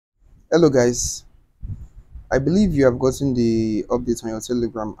Hello guys, I believe you have gotten the update on your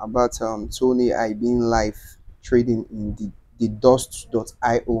telegram about Tonai being live trading in the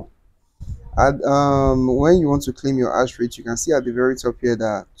Dedust.io. And when you want to claim your hash rate, you can see at the very top here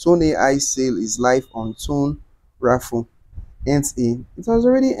that Tonai sale is live on Tone Raffle. Hence it has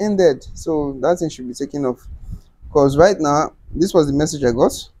already ended, so that thing should be taken off. Because right now, this was the message I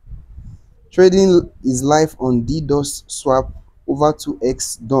got. Trading is live on Dedust swap over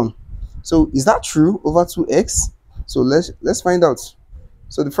 2x done. So is that true? Over 2x? So let's find out.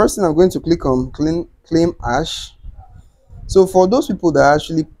 So the first thing I'm going to click on claim hash. So for those people that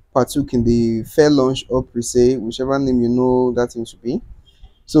actually partook in the fair launch or pre-sale, whichever name you know that thing to be.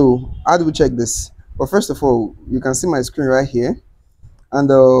 So how do we check this? But first of all, you can see my screen right here, and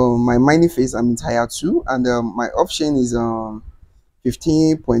my mining phase, I'm in tier 2, and my option is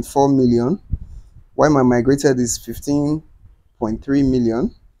 15.4 million, while my migrated is 15.3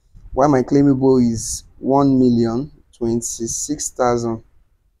 million, while my claimable is 1,026,000.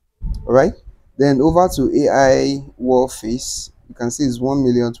 All right, then over to AI wall face, you can see it's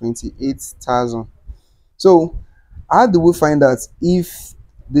 1,028,000. So how do we find out if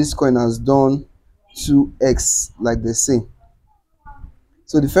this coin has done 2x like they say?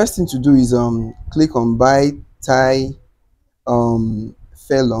 So the first thing to do is click on buy Thai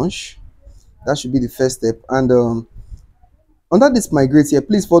fair launch. That should be the first step. And under this migrate here,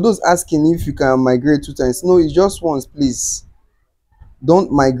 please, for those asking if you can migrate 2 times, no, it's just once. Please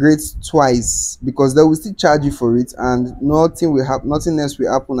don't migrate twice, because they will still charge you for it, and nothing will happen, nothing else will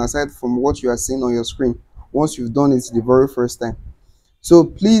happen aside from what you are seeing on your screen once you've done it the very first time. So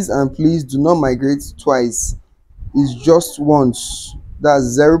please and please do not migrate twice. It's just once.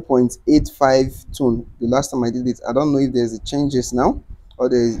 That's 0.85 tone. The last time I did it, I don't know if there's a changes now or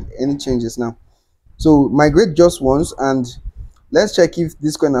there's any changes now. So migrate just once, and let's check if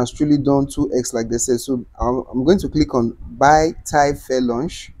this coin has truly done 2x like they said. So I'm going to click on buy Thai fair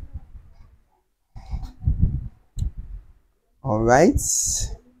launch. All right,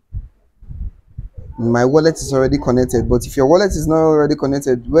 my wallet is already connected, but if your wallet is not already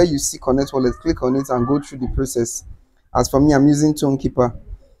connected, where you see connect wallet, click on it and go through the process. As for me, I'm using Tonekeeper.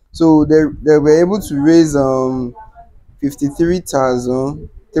 So they were able to raise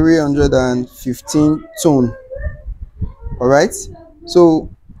 53,315 tone. All right, so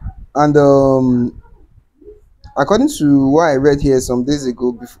and according to what I read here some days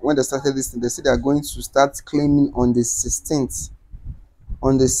ago, before, when they started this thing, they said they are going to start claiming on the 16th.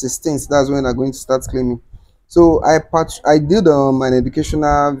 On the 16th, that's when they're going to start claiming. So I did an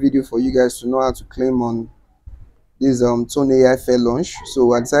educational video for you guys to know how to claim on this Tone AI fair launch.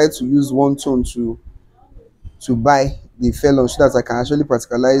 So I decided to use one tone to buy the fair launch, so that I can actually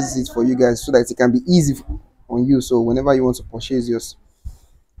practicalize it for you guys, so that it can be easy on you. So whenever you want to purchase yours,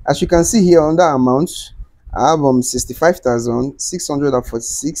 as you can see here, under amount, I have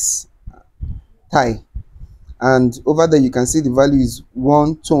 65,646 Thai, and over there you can see the value is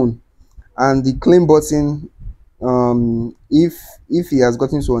 1 tone, and the claim button, if he has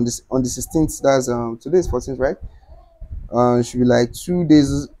gotten to on the 16th, that's today is 14th, right? Should be like 2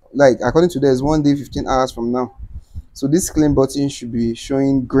 days, like according to this, 1 day 15 hours from now. So this claim button should be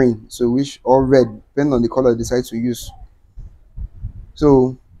showing green, so which, or red, depending on the color you decide to use.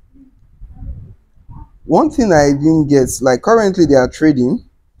 So one thing I didn't get, like currently they are trading,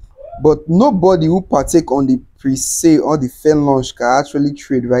 but nobody who partake on the pre-sale or the fair launch can actually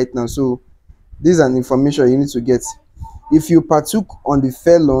trade right now. So this is an information you need to get. If you partook on the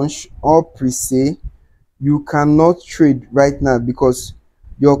fair launch or pre-sale, you cannot trade right now, because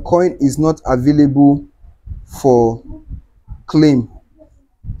your coin is not available for claim.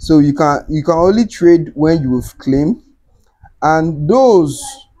 So you can only trade when you have claimed, and those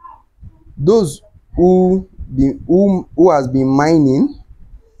who has been mining,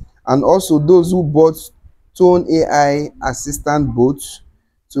 and also those who bought Tone AI assistant bots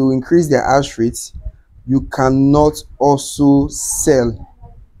to increase their hash rate, you cannot also sell.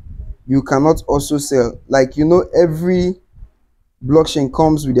 You cannot also sell. Like, you know, every blockchain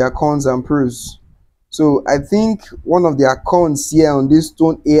comes with their cons and pros. So I think one of their cons here on this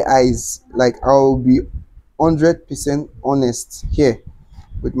Tone AI is, like, I'll be 100% honest here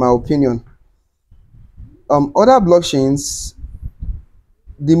with my opinion. Other blockchains,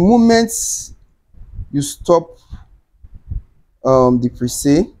 the moment you stop the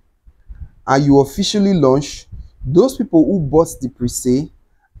pre-sale and you officially launch, those people who bought the pre-sale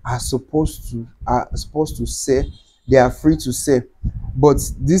are supposed to sell. They are free to sell, but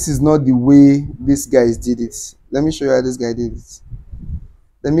this is not the way these guys did it. Let me show you how this guy did it.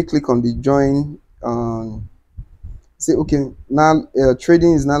 Let me click on the join say okay, now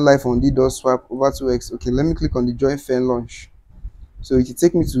trading is now live on Dedust swap over 2x. Okay, let me click on the join fair launch. So it will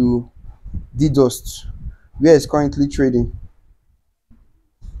take me to Dedust where it's currently trading.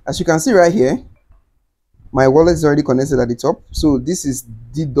 As you can see right here, my wallet is already connected at the top. So this is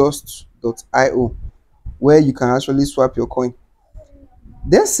dedust.io where you can actually swap your coin.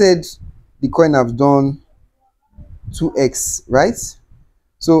 They said the coin have done 2x, right?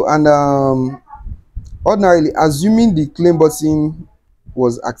 So, and ordinarily, assuming the claim button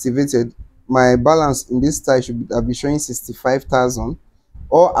was activated, my balance in this style should be showing 65,000,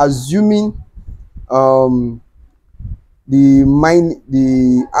 or assuming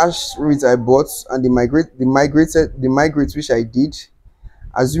the hash rate I bought and the migrate which I did,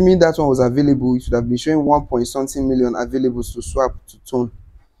 assuming that one was available, it should have been showing 1 point something million available to swap to Tone.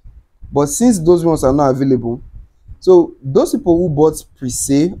 But since those ones are not available, so those people who bought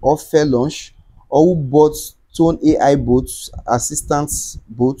pre-sale or fair launch, or who bought Tone AI bots, assistance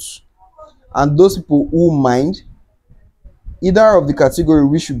bots, and those people who mined, either of the category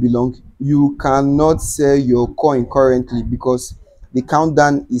which you belong, you cannot sell your coin currently because the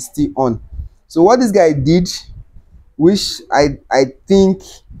countdown is still on. So what this guy did, which I think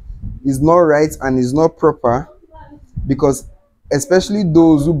is not right and is not proper, because especially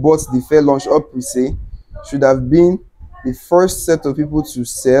those who bought the fair launch or pre-sale should have been the first set of people to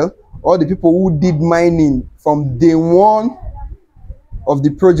sell, or the people who did mining from day one of the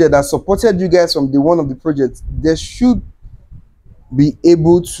project, that supported you guys from day one of the project. They should be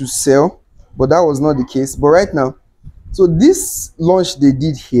able to sell, but that was not the case. But right now, so this launch they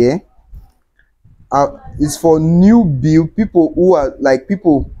did here is for new build people who are like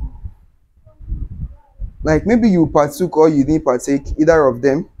people like maybe you partook or you didn't partake, either of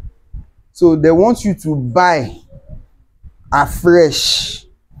them. So they want you to buy afresh.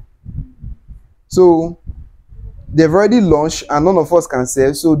 So they've already launched and none of us can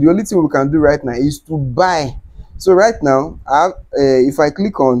sell, so the only thing we can do right now is to buy. So right now I have, if I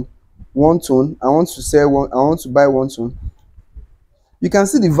click on one Tone, I want to sell one, I want to buy one Tone. You can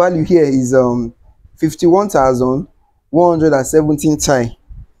see the value here is 51,117 Thai.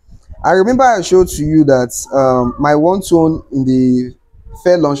 I remember I showed to you that my one Tone in the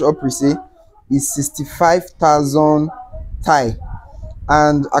fair launch or pre-sale is 65,000 Thai,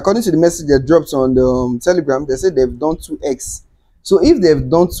 and according to the message they dropped on the Telegram, they said they've done 2x. So if they've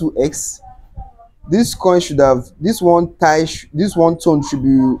done 2x, this coin should have, this one Tone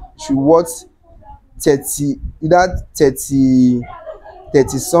should worth 30, either 30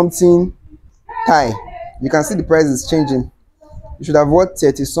 something Thai. You can see the price is changing. You should have worth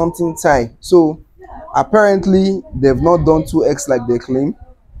 30 something Thai. So apparently they've not done 2x like they claim.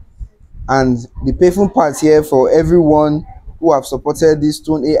 And the painful part here for everyone who have supported this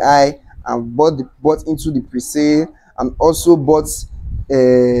Tone AI and bought into the pre-sale and also bought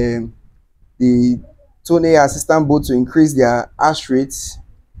the Tone AI assistant bot to increase their hash rates.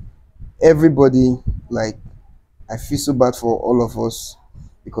 Everybody, like, I feel so bad for all of us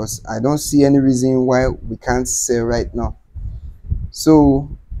because I don't see any reason why we can't sell right now. So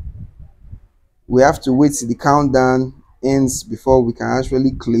we have to wait till the countdown ends before we can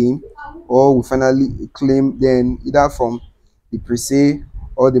actually claim, or we finally claim then either from the pre-sale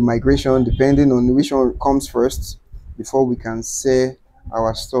or the migration, depending on which one comes first, before we can sell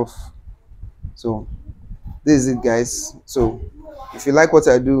our stuff. So this is it, guys. So if you like what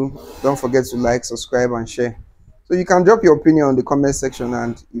I do, don't forget to like, subscribe and share. So you can drop your opinion on the comment section,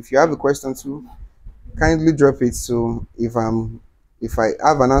 and if you have a question too, kindly drop it. So if I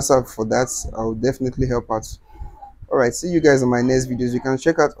have an answer for that, I'll definitely help out. All right, see you guys in my next videos. You can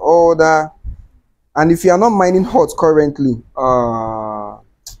check out all that. And if you are not mining hot currently, hot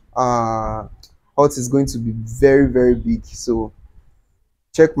is going to be very, very big. So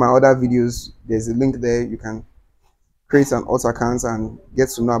check my other videos. There's a link there. You can create an hot account and get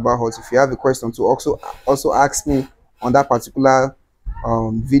to know about hot. If you have a question to also ask me on that particular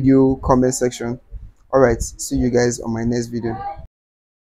video comment section. All right, see you guys on my next video.